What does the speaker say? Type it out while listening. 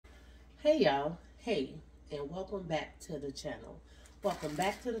Hey y'all, hey, and welcome back to the channel. Welcome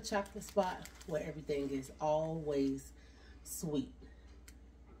back to the chocolate spot where everything is always sweet.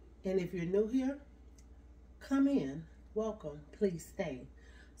 And if you're new here, come in, welcome, please stay.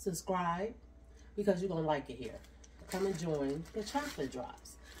 Subscribe because you're gonna like it here. Come and join the chocolate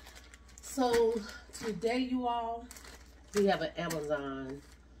drops. So today you all, we have an Amazon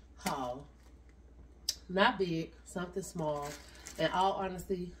haul. Not big, something small. In all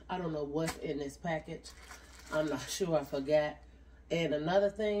honesty, I don't know what's in this package. I'm not sure, I forgot. And another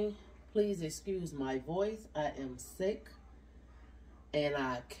thing, please excuse my voice. I am sick and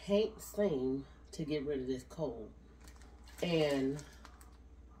I can't seem to get rid of this cold. And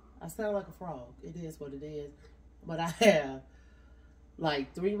I sound like a frog. It is what it is. But I have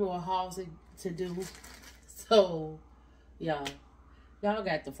like 3 more hauls to do. So, y'all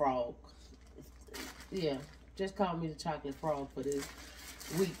got the frog. Yeah. Just call me the chocolate frog for this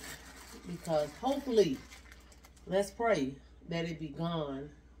week, because hopefully, let's pray that it be gone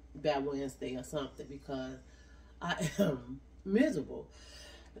by Wednesday or something, because I am miserable.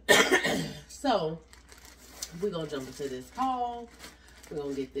 So we're gonna jump into this haul. We're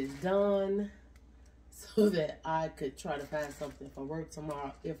gonna get this done so that I could try to find something for work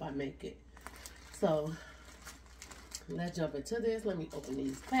tomorrow if I make it. So let's jump into this. Let me open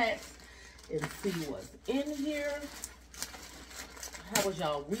these packs and see what's in here. How was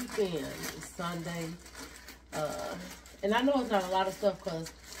y'all weekend? It's Sunday. And I know it's not a lot of stuff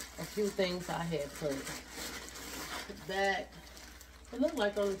because a few things I had put back. It looked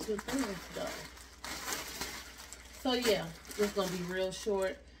like only 2 things though. So yeah, it's gonna be real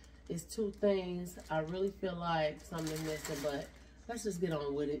short. It's 2 things. I really feel like something missing, but let's just get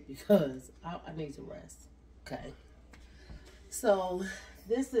on with it because I need to rest. Okay. So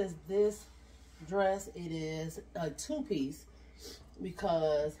this is this dress. It is a 2-piece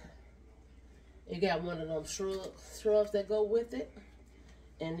because it got one of them shrubs that go with it,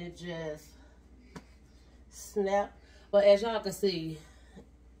 and it just snapped. But as y'all can see,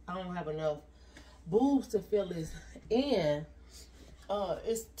 I don't have enough boobs to fill this in.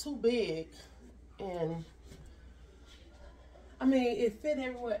 It's too big, and I mean it fit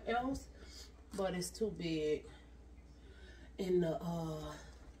everywhere else, but it's too big in the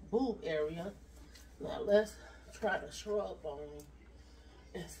boob area. Now let's try the shrub on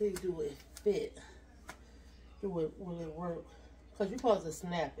and see, do it fit? Will it work? Because you're supposed to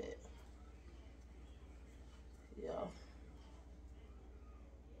snap it. Yeah.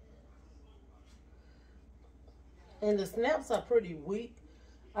 And the snaps are pretty weak.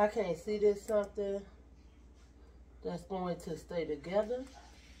 I can't see this something that's going to stay together.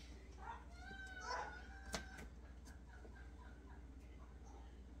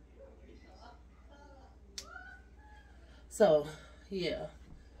 So, yeah,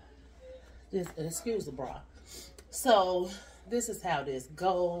 this, excuse the bra. So, this is how this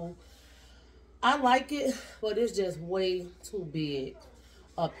goes. I like it, but it's just way too big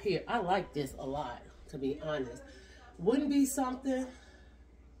up here. I like this a lot, to be honest. Wouldn't be something,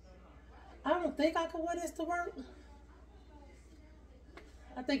 I don't think I could wear this to work.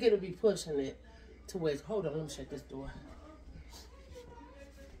 I think it'll be pushing it to where, hold on, let me shut this door.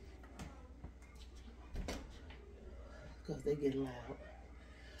 Because they get loud.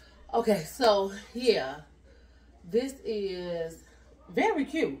 Okay, so yeah, this is very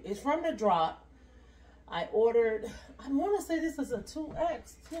cute. It's from the drop. I ordered, I want to say this is a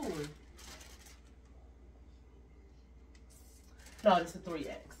 2X too. No, it's a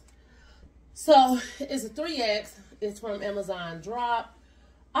 3X. So it's a 3X. It's from Amazon drop.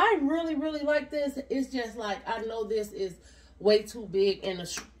 I really, really like this. It's just like, I know this is way too big, and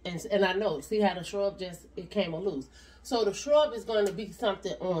I know, see how the shrub just, it came loose. So the shrub is going to be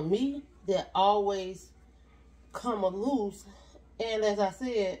something on me that always come loose. And as I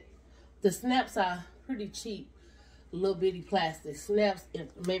said, the snaps are pretty cheap, little bitty plastic snaps.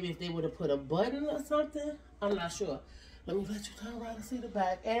 Maybe if they would have put a button or something, I'm not sure. Let me let you turn around and see the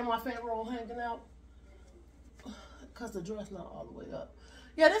back. And my fat roll hanging out, because the dress not all the way up.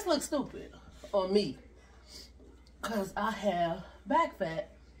 Yeah, this looks stupid on me, because I have back fat.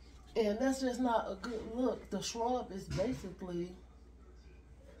 And that's just not a good look. The shrub is basically,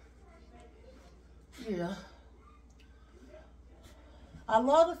 yeah. I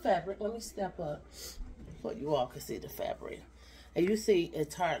love the fabric. Let me step up so you all can see the fabric. And you see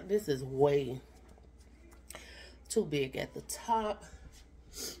it's hard. This is way too big at the top.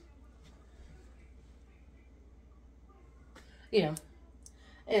 Yeah.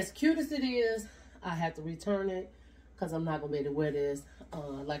 As cute as it is, I have to return it because I'm not going to be able to wear this.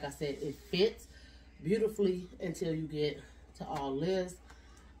 Like I said, it fits beautifully until you get to all this.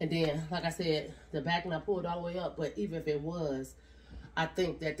 And then, like I said, the back not pulled all the way up. But even if it was, I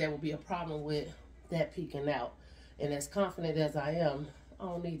think that there would be a problem with that peeking out. And as confident as I am, I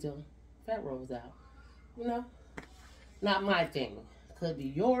don't need the fat rolls out. You know? Not my thing. Could be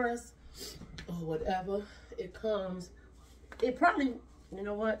yours or whatever. It comes, it probably, you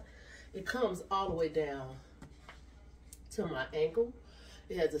know what? It comes all the way down to my ankle.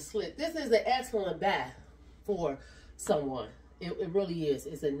 It has a slit. This is an excellent bath for someone. It really is.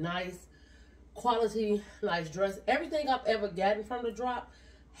 It's a nice quality, nice dress. Everything I've ever gotten from the drop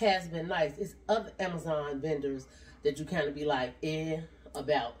has been nice. It's other Amazon vendors that you kind of be like,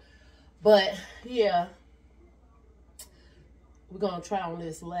 about. But yeah, we're going to try on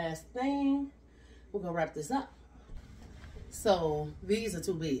this last thing. We're going to wrap this up. So these are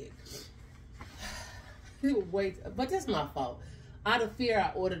too big. Wait, but that's my fault. Out of fear,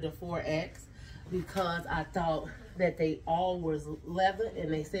 I ordered the 4X because I thought that they all was leather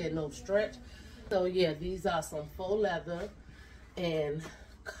and they said no stretch. So yeah, these are some faux leather and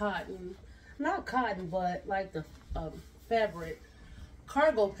cotton, not cotton, but like the fabric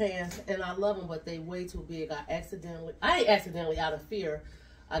cargo pants, and I love them, but they way too big. I ain't accidentally, out of fear,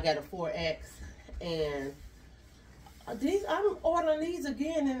 I got a 4X, and these, I'm ordering these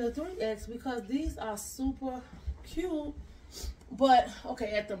again in the 3X because these are super cute. But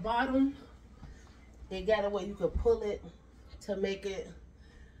okay, at the bottom, it got a way you could pull it to make it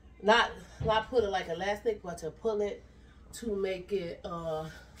not put it like elastic, but to pull it to make it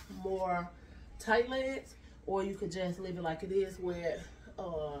more tight legs, or you could just leave it like it is where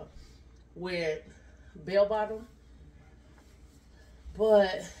bell bottom.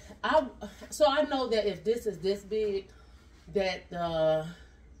 But I know that if this is this big, that the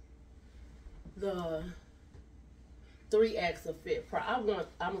 3X will fit. I'm gonna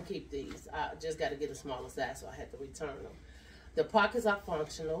keep these. I just got to get a smaller size, so I had to return them. The pockets are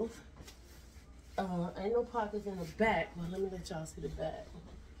functional. Ain't no pockets in the back, but let me let y'all see the back.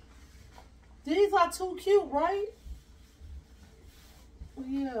 These are too cute, right?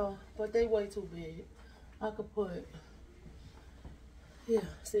 Yeah, but they way too big. I could put, yeah,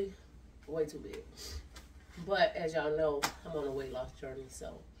 see, way too big. But as y'all know, I'm on a weight loss journey,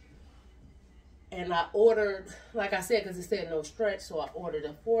 so. And I ordered, like I said, because it said no stretch, so I ordered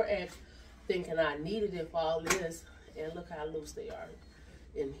a 4X thinking I needed it for all this. And look how loose they are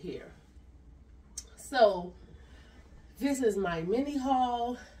in here. So this is my mini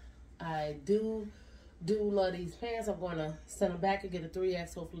haul. I do love these pants. I'm going to send them back and get a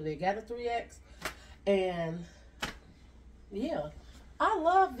 3X. Hopefully they got a 3X. And yeah, I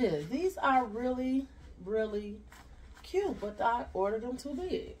love this. These are really, really cute, but I ordered them too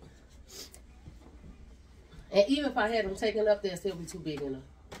big. And even if I had them taken up, they'd still be too big in the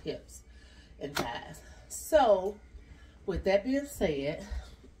hips and thighs. So, with that being said,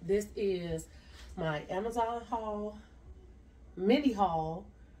 this is my Amazon haul, mini haul,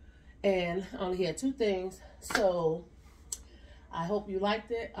 and I only had 2 things. So, I hope you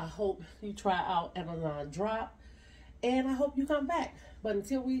liked it. I hope you try out Amazon Drop, and I hope you come back. But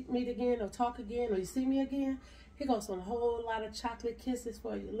until we meet again or talk again or you see me again, here goes some whole lot of chocolate kisses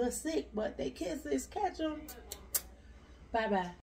for you. A little sick, but they kisses. Catch them. Bye-bye.